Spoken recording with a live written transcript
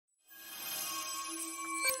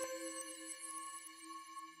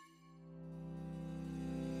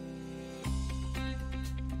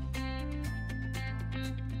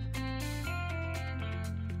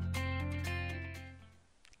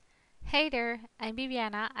Hey there, I'm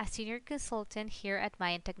Viviana, a senior consultant here at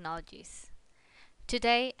Mayan Technologies.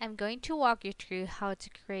 Today, I'm going to walk you through how to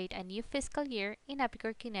create a new fiscal year in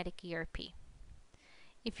Epicor Kinetic ERP.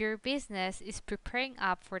 If your business is preparing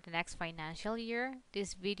up for the next financial year,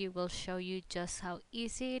 this video will show you just how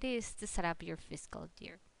easy it is to set up your fiscal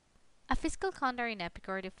year. A fiscal calendar in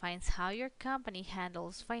Epicor defines how your company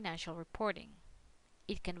handles financial reporting.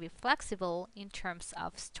 It can be flexible in terms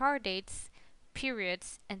of start dates,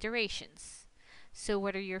 periods, and durations. So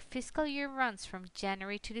whether your fiscal year runs from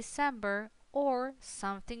January to December or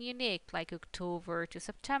something unique like October to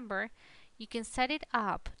September, you can set it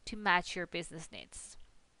up to match your business needs.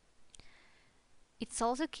 It's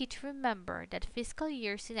also key to remember that fiscal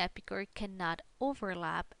years in Epicor cannot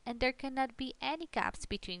overlap and there cannot be any gaps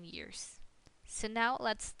between years. So now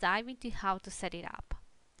let's dive into how to set it up.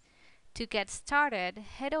 To get started,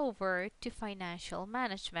 head over to Financial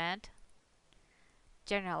Management,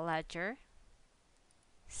 General Ledger,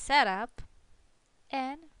 Setup,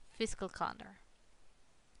 and Fiscal Calendar.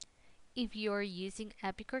 If you're using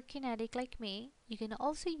Epicor Kinetic like me, you can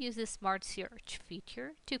also use the Smart Search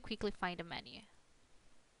feature to quickly find a menu.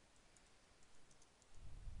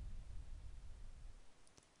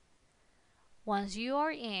 Once you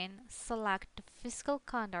are in, select the fiscal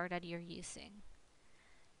calendar that you're using.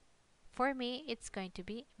 For me, it's going to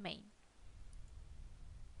be Main.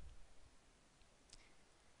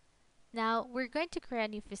 Now, we're going to create a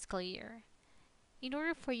new fiscal year. In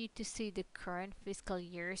order for you to see the current fiscal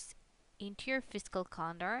years into your fiscal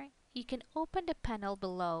calendar, you can open the panel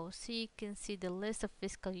below so you can see the list of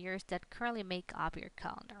fiscal years that currently make up your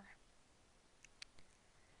calendar.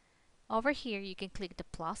 Over here, you can click the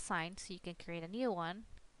plus sign so you can create a new one,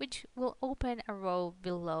 which will open a row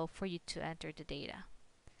below for you to enter the data.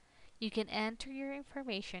 You can enter your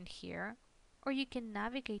information here, or you can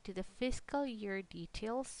navigate to the fiscal year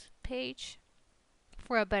details page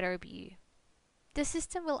for a better view. The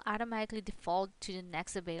system will automatically default to the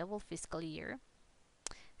next available fiscal year.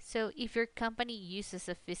 So if your company uses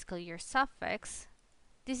a fiscal year suffix,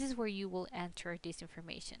 this is where you will enter this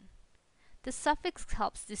information. The suffix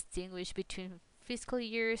helps distinguish between fiscal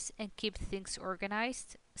years and keep things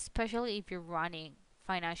organized, especially if you're running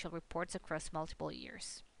financial reports across multiple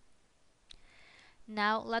years.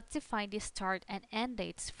 Now let's define the start and end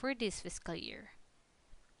dates for this fiscal year.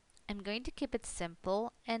 I'm going to keep it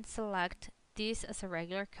simple and select this as a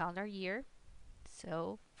regular calendar year,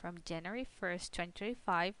 so from January 1st,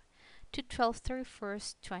 2025 to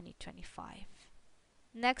 12/31st, 2025.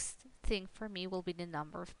 Next thing for me will be the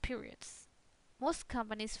number of periods. Most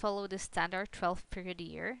companies follow the standard 12 period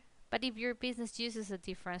year, but if your business uses a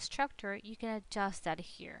different structure, you can adjust that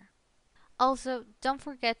here. Also, don't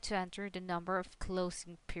forget to enter the number of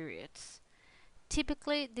closing periods.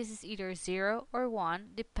 Typically, this is either 0 or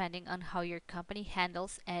 1 depending on how your company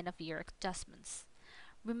handles end of year adjustments.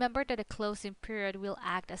 Remember that a closing period will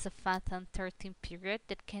act as a phantom 13 period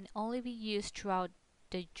that can only be used throughout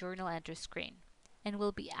the journal entry screen and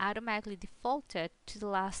will be automatically defaulted to the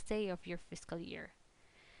last day of your fiscal year.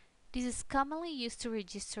 This is commonly used to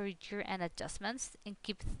register year-end adjustments and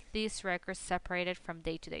keep these records separated from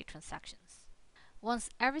day-to-day transactions. Once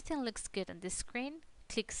everything looks good on this screen,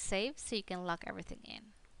 click Save so you can lock everything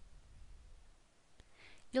in.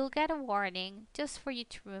 You'll get a warning just for you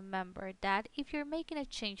to remember that if you're making a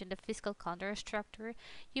change in the fiscal calendar structure,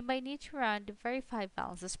 you might need to run the Verify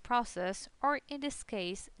Balances process, or in this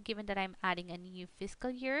case, given that I'm adding a new fiscal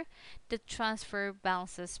year, the Transfer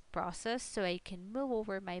Balances process so I can move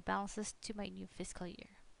over my balances to my new fiscal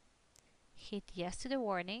year. Hit Yes to the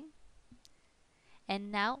warning. And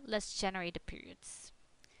now let's generate the periods.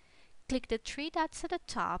 Click the three dots at the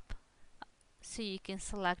top so you can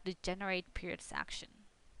select the Generate Periods action.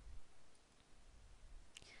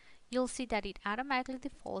 You'll see that it automatically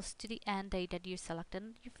defaults to the end date that you selected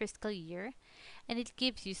in your fiscal year, and it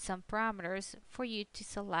gives you some parameters for you to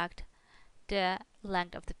select the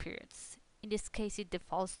length of the periods. In this case, it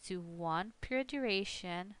defaults to 1 period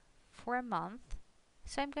duration for a month,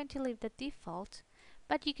 so I'm going to leave the default,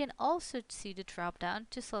 but you can also see the drop down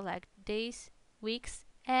to select days, weeks,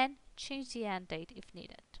 and change the end date if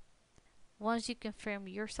needed. Once you confirm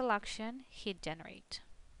your selection, hit Generate.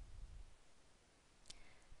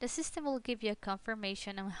 The system will give you a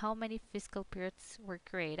confirmation on how many fiscal periods were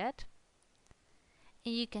created,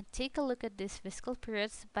 and you can take a look at these fiscal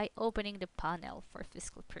periods by opening the panel for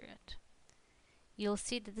fiscal period. You'll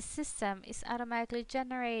see that the system is automatically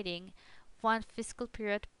generating one fiscal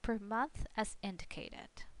period per month as indicated.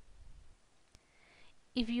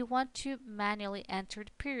 If you want to manually enter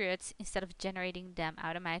the periods instead of generating them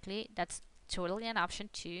automatically, that's totally an option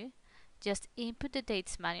too. Just input the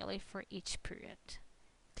dates manually for each period.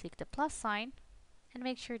 Click the plus sign and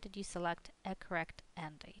make sure that you select a correct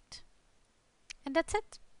end date. And that's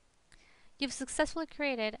it. You've successfully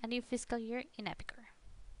created a new fiscal year in Epicor.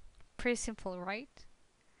 Pretty simple, right?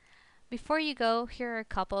 Before you go, here are a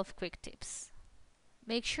couple of quick tips.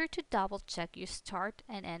 Make sure to double check your start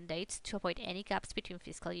and end dates to avoid any gaps between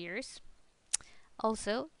fiscal years.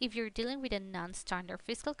 Also, if you're dealing with a non-standard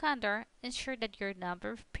fiscal calendar, ensure that your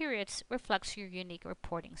number of periods reflects your unique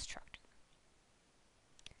reporting structure.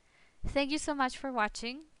 Thank you so much for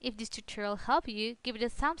watching. If this tutorial helped you, give it a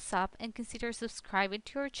thumbs up and consider subscribing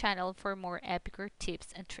to our channel for more Epicor tips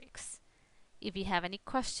and tricks. If you have any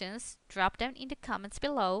questions, drop them in the comments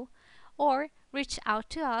below or reach out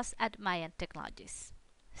to us at Mayan Technologies.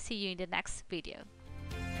 See you in the next video.